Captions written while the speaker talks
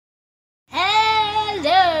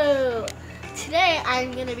today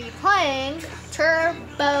I'm gonna be playing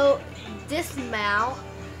Turbo Dismount.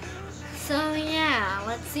 So yeah,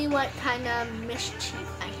 let's see what kind of mischief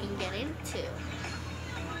I can get into.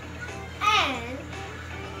 And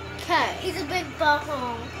okay, he's a big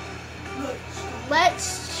butthole.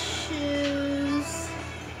 Let's choose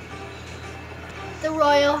the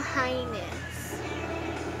Royal Highness.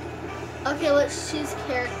 Okay, let's choose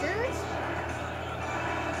characters.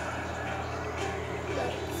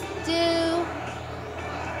 Let's do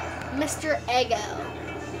Mr. Ego.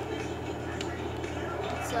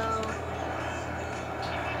 So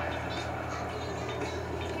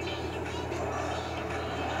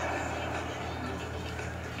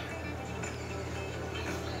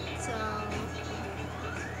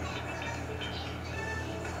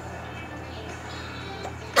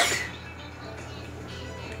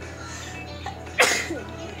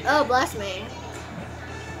oh, bless me.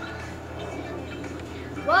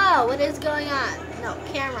 Whoa, what is going on? No,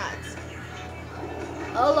 cameras.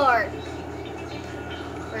 Oh, Lord.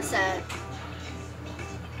 Reset.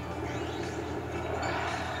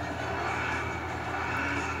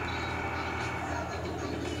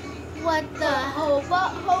 What the whole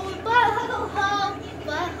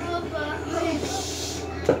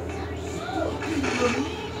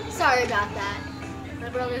Sorry about that. My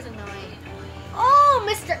brother's annoying. Oh,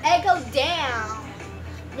 Mr. Ego down.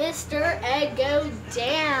 Mr. Ego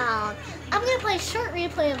down. I'm going to play a short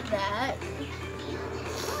replay of that.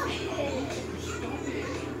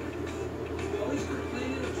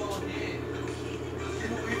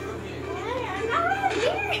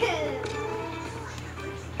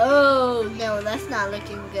 Oh, no, that's not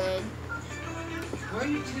looking good.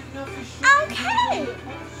 Okay.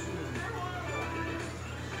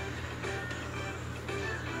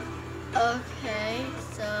 Okay,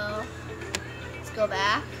 so let's go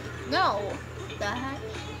back. No, what the heck?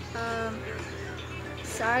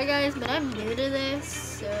 Sorry guys, but I'm new to this,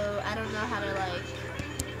 so I don't know how to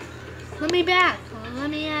let me back. Let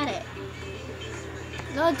me at it.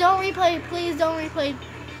 No, don't replay. Please don't replay.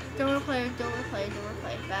 Don't replay. Don't replay. Don't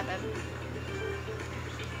replay. Bad, bad.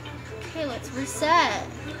 Okay, let's reset.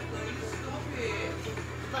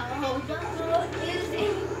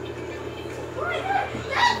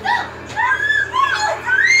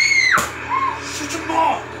 Shut your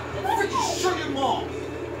mouth! Freaking shut your mouth!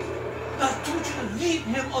 I told you to leave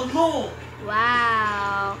him alone!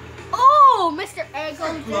 Wow. Oh, Mr. Ego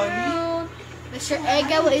down. Mr.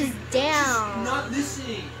 Ego is down. Not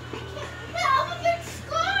listening.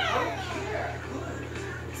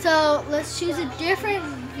 So let's choose a different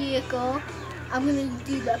vehicle. I'm gonna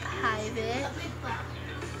do the private.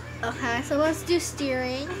 Okay, so let's do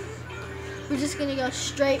steering. We're just gonna go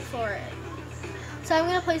straight for it. So I'm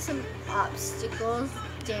gonna place some obstacles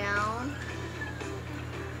down.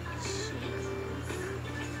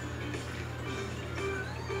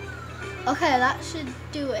 Okay, that should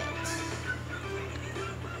do it.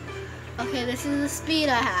 Okay, this is the speed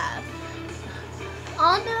I have.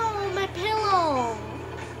 Oh no, my pillow.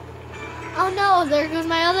 Oh no, there goes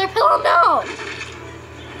my other pillow. No.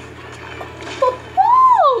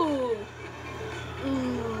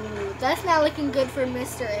 Ooh, that's not looking good for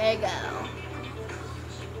Mr. Ego.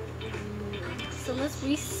 So let's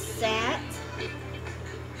reset.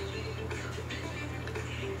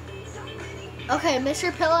 Okay,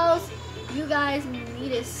 Mr. Pillows, you guys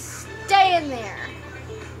need to stay in there.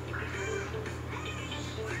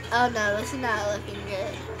 Oh no, this is not looking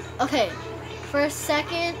good. Okay, for a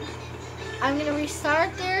second, I'm gonna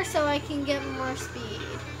restart there so I can get more speed.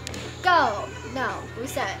 Go. No,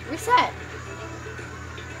 reset, reset.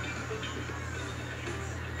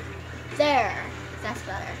 There, that's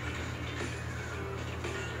better.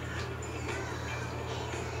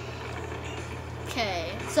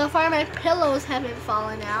 Okay, so far my pillows haven't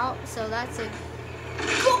fallen out, so that's a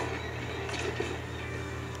go.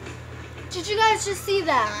 Did you guys just see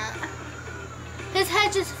that? His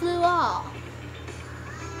head just flew off.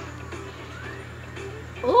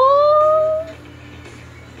 Ooh.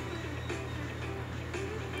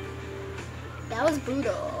 That was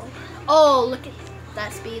brutal. Oh, look at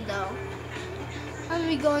that speed though. I'm gonna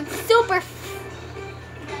be going super.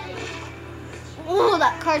 Oh,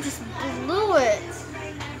 that car just blew it.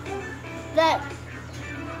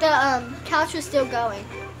 The couch was still going.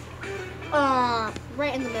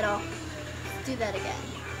 Right in the middle. Let's do that again.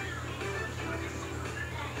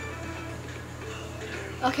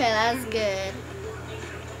 Okay, that's good.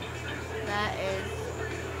 That is.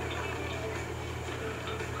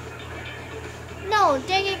 No,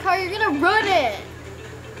 dang it, car, you're gonna ruin it.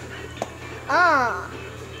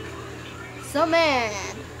 So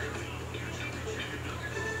mad.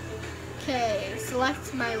 Okay.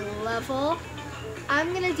 select my level.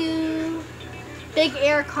 I'm gonna do big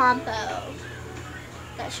air combo.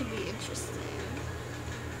 That should be interesting.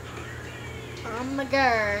 Oh my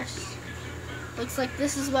gosh. Looks like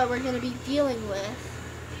this is what we're gonna be dealing with.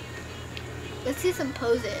 Let's see some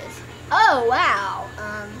poses. Oh wow.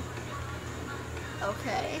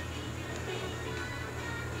 Okay.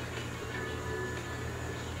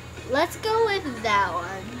 Let's go with that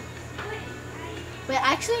one. Wait,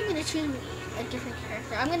 actually I'm gonna choose a different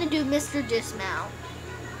character. I'm gonna do Mr. Dismount.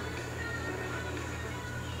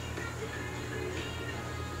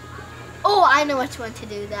 Oh, I know which one to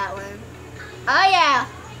do, that one. Oh yeah.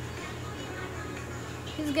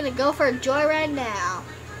 He's gonna go for a joyride now.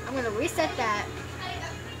 I'm gonna reset that.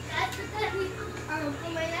 For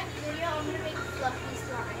my next video, I'm gonna make fluffy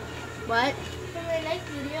slime. What? For my next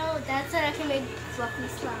video, that's how I can make fluffy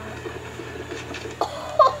slime.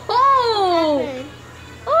 Oh!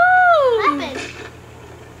 Oh! What happened?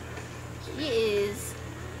 He is.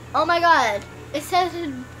 Oh my god. It says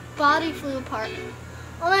his body flew apart.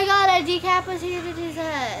 Oh my god, I decapitated his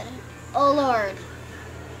head. Oh lord.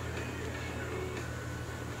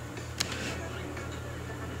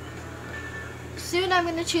 Soon I'm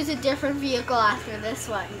gonna choose a different vehicle after this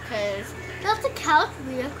one because That's a couch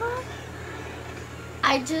vehicle?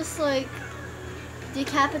 I just like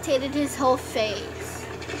decapitated his whole face.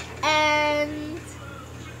 And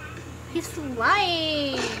he's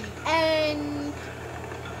flying. And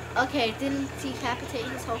okay, didn't decapitate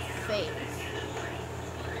his whole face.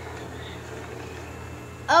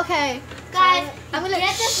 Okay, Guys, I'm gonna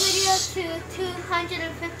get this video to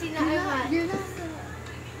 259 likes. You're not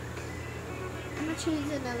I'm gonna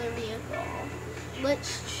choose another vehicle.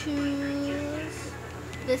 Let's choose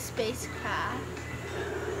the spacecraft.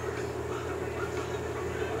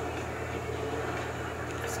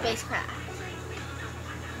 Spacecraft.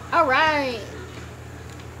 All right.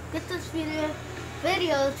 Get this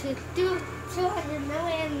video to 200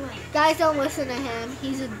 million likes. Guys, don't listen to him.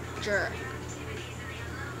 He's a jerk.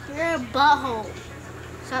 You're a butthole.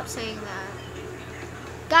 Stop saying that.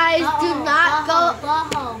 Guys, do not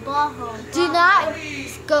Butthole. do not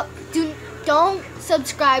go, don't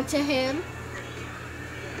subscribe to him.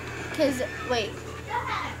 Cause, wait.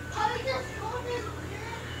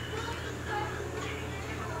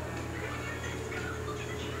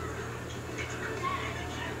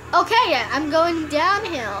 Okay, yeah, I'm going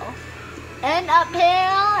downhill and uphill,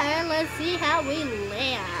 and let's see how we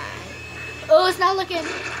land. Oh, it's not looking.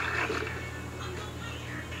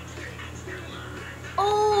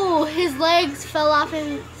 Oh, his legs fell off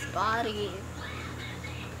his body.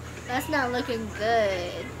 That's not looking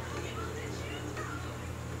good.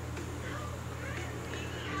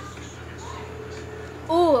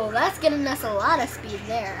 Oh, that's getting us a lot of speed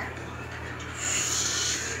there.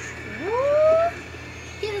 Woo.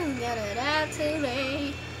 He doesn't get it out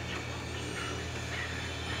today.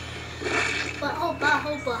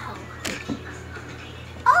 Butthole.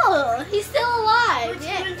 Oh, he's still alive. What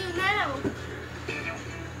Yeah. you gonna do now?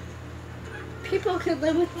 People can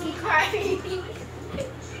live with me crying.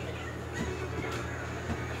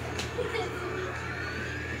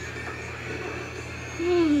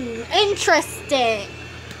 Interesting.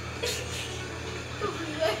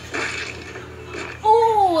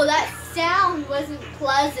 Oh, that sound wasn't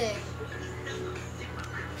pleasant.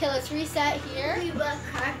 Okay, let's reset here.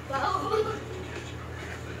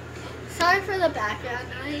 Sorry for the background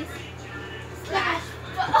noise. Slash.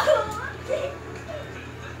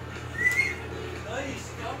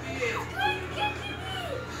 Nice, copy it.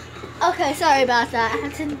 Okay, sorry about that. I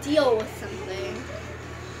had to deal with something.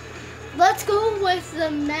 Let's go with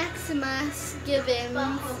the Maximus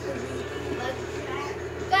Givens.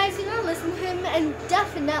 Guys, you gotta listen to him and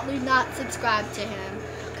definitely not subscribe to him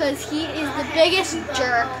because he is the biggest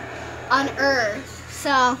jerk on earth.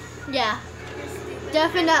 So, yeah.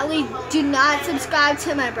 Definitely do not subscribe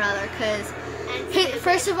to my brother because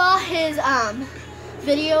first of all, his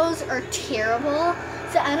videos are terrible.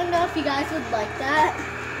 So I don't know if you guys would like that.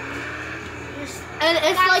 And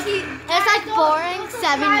it's like boring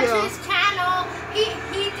 7-year-olds. His channel.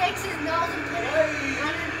 He takes his nose and puts it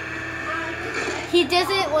on He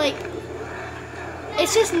doesn't like.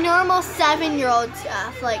 It's just normal 7-year-old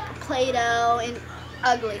stuff like Play-Doh and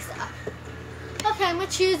ugly stuff. Okay, I'm gonna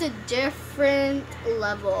choose a different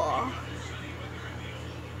level.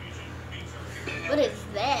 What is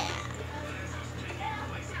that?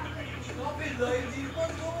 Copy, lady.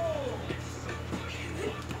 Butthole.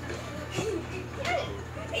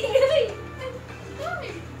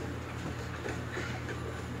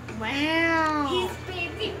 Wow. He's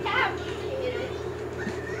baby happy.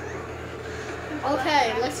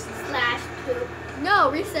 Okay, let's Slash poop.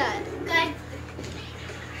 No, reset. Guys.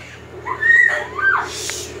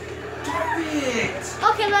 Stop it!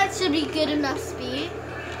 Okay, that should be good enough speed.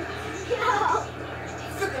 No.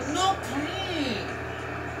 Freaking no playing!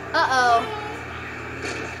 Uh-oh.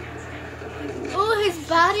 Oh, his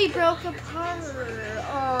body broke apart.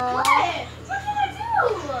 Aww. What? What did I do?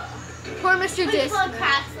 Poor Mr. Put Dismount.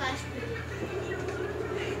 crack slash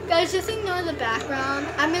poop. Guys, just ignore the background.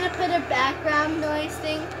 I'm gonna put a background noise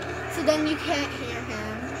thing so then you can't hear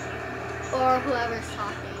him or whoever's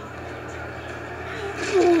talking.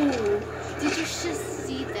 Ooh, did you just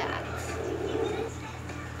see that?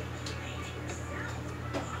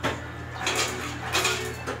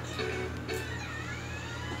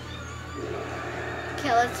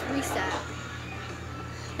 Okay, let's reset.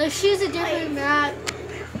 Let's choose a different map.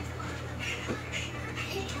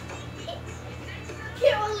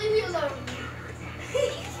 Here, I'll leave you alone.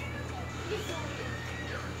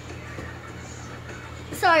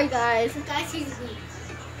 Sorry, guys. Guys, he's weak.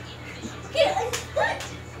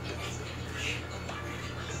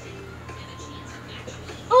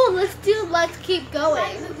 Oh, let's keep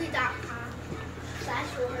going.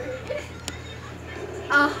 Movie.com/word.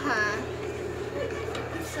 Uh-huh.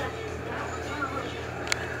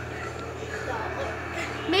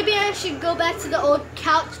 Maybe I should go back to the old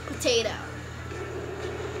couch potato.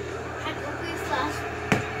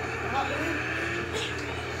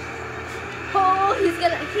 Oh, he's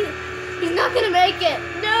not gonna make it.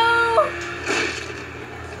 No!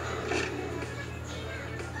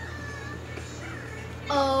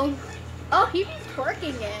 Oh, he's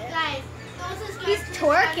twerking it. Guys, He's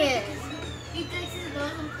twerking. He takes his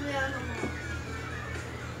nose and put it on the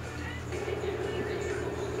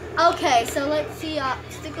wall. Okay, so let's see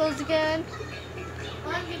obstacles again.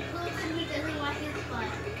 When he poops and he doesn't wipe his butt.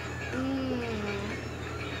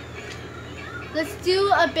 Let's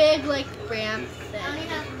do a big ramp thing. Only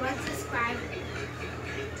has one subscriber.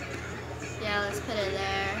 Yeah, let's put it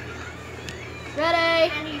there.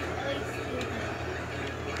 Ready? And he's really stupid.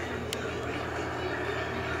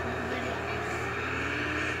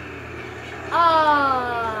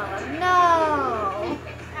 Oh, no.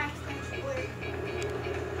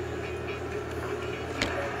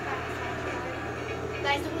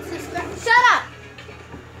 Guys, don't subscribe. Shut up!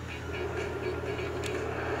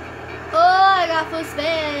 Oh, I got full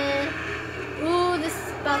spin. Ooh, this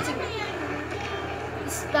is about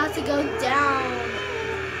to go down.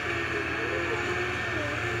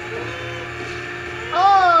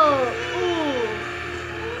 Oh, ooh.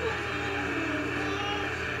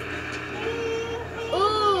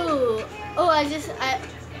 Oh, I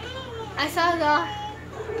saw the.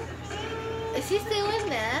 Is he still in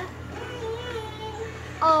there?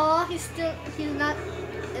 Oh, he's not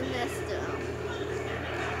in there still.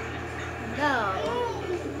 No.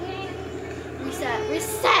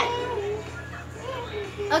 Reset.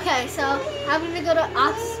 Okay, so I'm gonna go to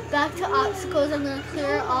back to obstacles. I'm gonna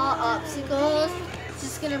clear all obstacles.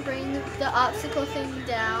 Just gonna bring the obstacle thing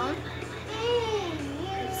down.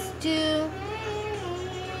 Let's do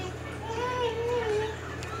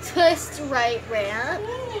twist right ramp,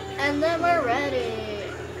 and then we're ready.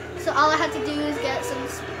 So all I have to do is get some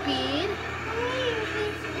speed.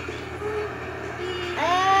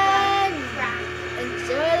 And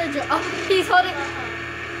enjoy the oh, he's holding.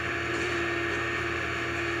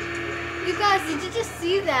 You guys, did you just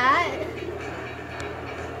see that?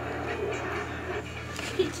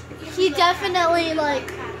 He definitely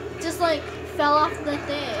just fell off the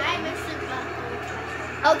thing.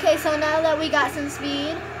 Okay, so now that we got some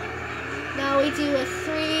speed, now we do a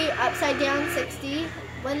 3 upside down 60.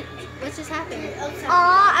 What just happened? Oh,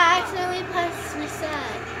 I accidentally pressed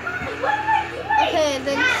reset. Okay,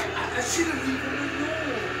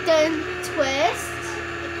 then twist.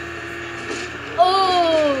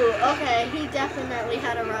 Oh, okay, he definitely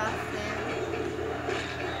had a rough thing.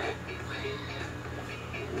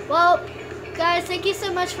 Well, guys, thank you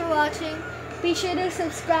so much for watching. Be sure to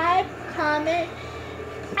subscribe, comment,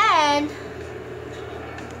 and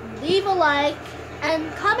leave a like.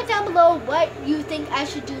 And comment down below what you think I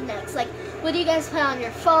should do next. What do you guys play on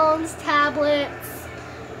your phones, tablets?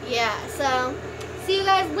 Yeah, so see you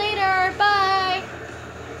guys later. Bye.